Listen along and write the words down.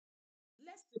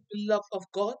Beloved of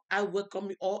God, I welcome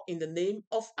you all in the name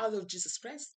of our Lord Jesus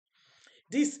Christ.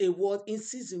 This is a word in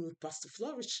season with Pastor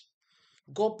Flourish.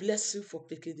 God bless you for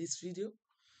clicking this video.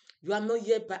 You are not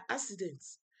here by accident.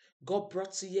 God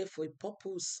brought you here for a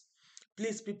purpose.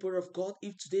 Please, people of God,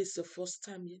 if today is your first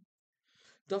time here,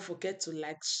 don't forget to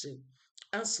like, share,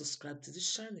 and subscribe to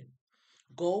this channel.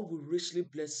 God will richly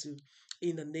bless you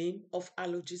in the name of our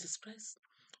Lord Jesus Christ.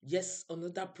 Yes,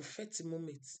 another prophetic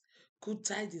moment. Good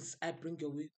tidings I bring your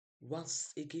way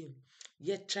once again.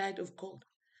 Yet, child of God,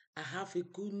 I have a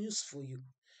good news for you.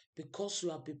 Because you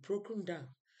have been broken down,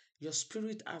 your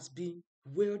spirit has been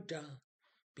weighed down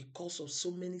because of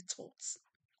so many thoughts.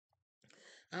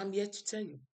 I'm here to tell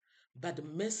you, by the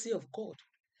mercy of God,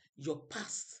 your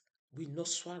past will not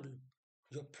swallow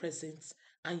your present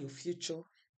and your future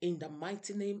in the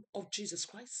mighty name of Jesus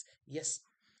Christ. Yes,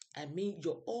 I mean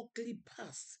your ugly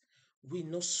past will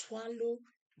not swallow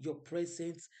your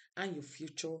present and your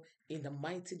future in the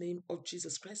mighty name of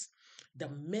Jesus Christ. The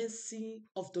mercy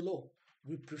of the Lord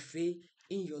will prevail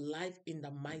in your life in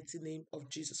the mighty name of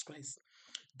Jesus Christ.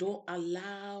 Don't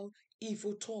allow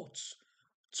evil thoughts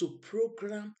to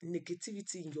program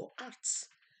negativity in your heart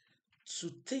to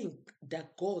think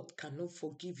that God cannot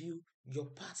forgive you your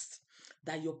past,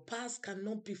 that your past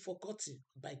cannot be forgotten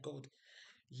by God.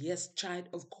 Yes, child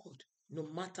of God, no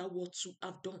matter what you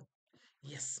have done,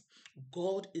 yes,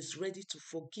 God is ready to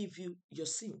forgive you your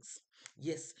sins.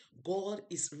 Yes, God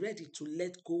is ready to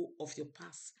let go of your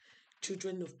past.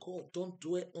 Children of God, don't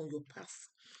dwell on your past.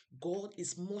 God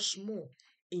is much more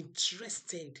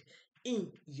interested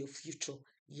in your future.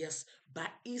 Yes, by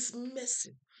His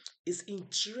mercy, is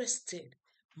interested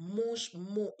much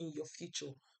more in your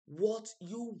future. What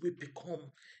you will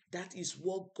become. That is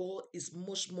what God is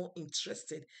much more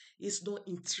interested. He's not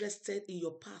interested in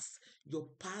your past. Your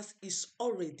past is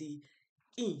already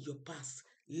in your past.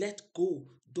 Let go.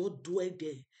 Don't dwell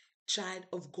there. Child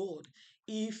of God,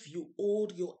 if you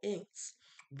hold your hands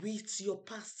with your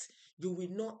past, you will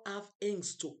not have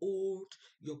hands to hold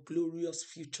your glorious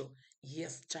future.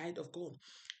 Yes, child of God,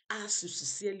 as you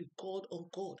sincerely called on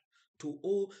God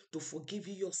to forgive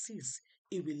you your sins,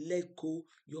 He will let go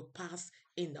your past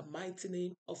in the mighty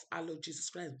name of our Lord Jesus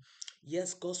Christ.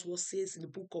 Yes, God's word says in the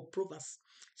book of Proverbs,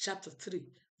 chapter 3,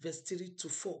 verse 3 to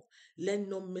 4, let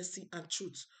no mercy and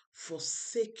truth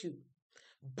forsake you.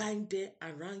 Bind them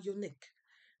around your neck,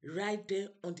 write them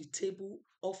on the table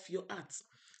of your heart,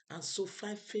 and so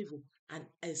find favor and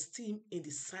esteem in the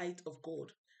sight of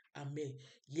God. Amen.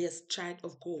 Yes, child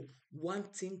of God, one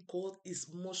thing God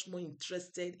is much more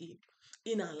interested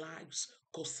in our lives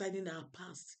concerning our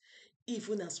past,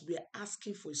 even as we are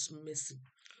asking for His mercy.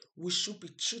 We should be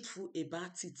truthful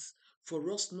about it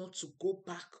for us not to go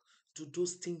back to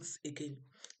those things again.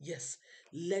 Yes,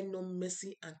 let no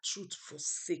mercy and truth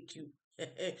forsake you.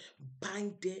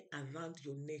 Bind them around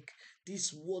your neck. This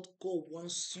is what God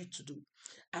wants you to do.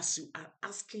 As you are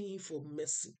asking Him for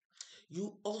mercy,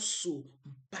 you also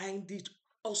bind it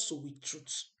also with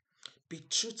truth. Be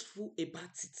truthful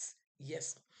about it.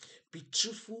 Yes. Be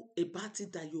truthful about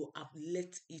it that you have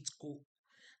let it go.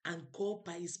 And God,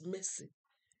 by His mercy,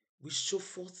 will show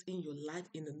forth in your life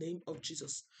in the name of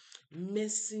Jesus.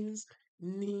 Mercy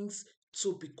needs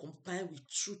to be combined with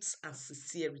truth and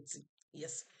sincerity.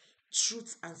 Yes,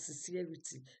 truth and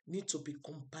sincerity need to be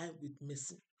combined with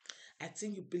mercy. I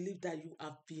think you believe that you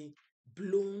have been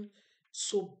blown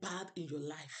so bad in your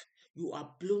life. You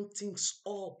have blown things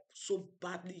up so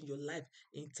badly in your life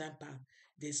in time past.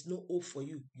 There's no hope for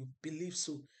you. You believe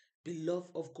so. Beloved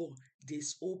of God,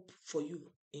 there's hope for you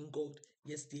in God.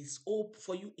 Yes, there's hope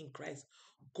for you in Christ.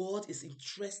 God is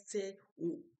interested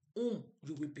whom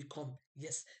you will become.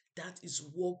 Yes, that is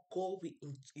what God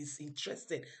is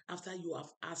interested after you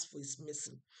have asked for His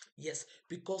mercy. Yes,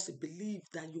 because He believes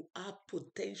that you have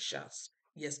potentials.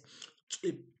 Yes,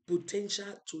 a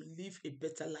potential to live a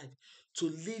better life, to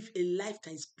live a life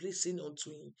that is pleasing unto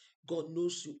Him. God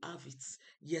knows you have it.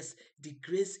 Yes, the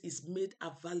grace is made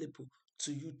available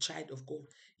to you, child of God.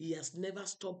 He has never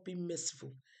stopped being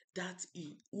merciful. That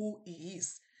is who He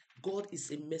is. God is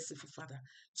a merciful Father.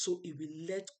 So He will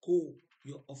let go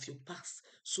of your past.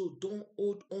 So don't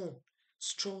hold on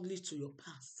strongly to your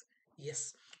past.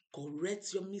 Yes,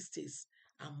 correct your mistakes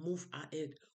and move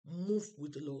ahead. Move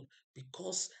with the Lord,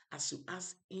 because as you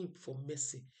ask Him for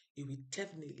mercy, He will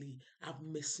definitely have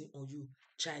mercy on you,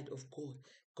 child of God.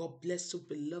 God bless you,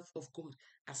 beloved of God.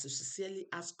 As you sincerely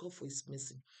ask God for His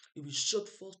mercy, He will show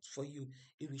forth for you.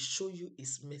 He will show you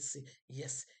His mercy.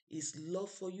 Yes, His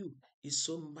love for you is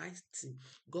so mighty.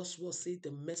 God's word says the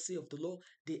mercy of the Lord,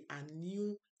 they are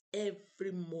new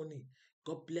every morning.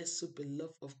 God bless you,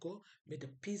 beloved of God. May the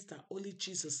peace that only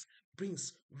Jesus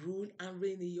brings rule and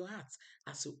reign in your heart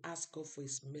as you ask God for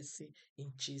His mercy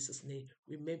in Jesus' name.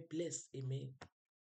 Remain blessed. Amen.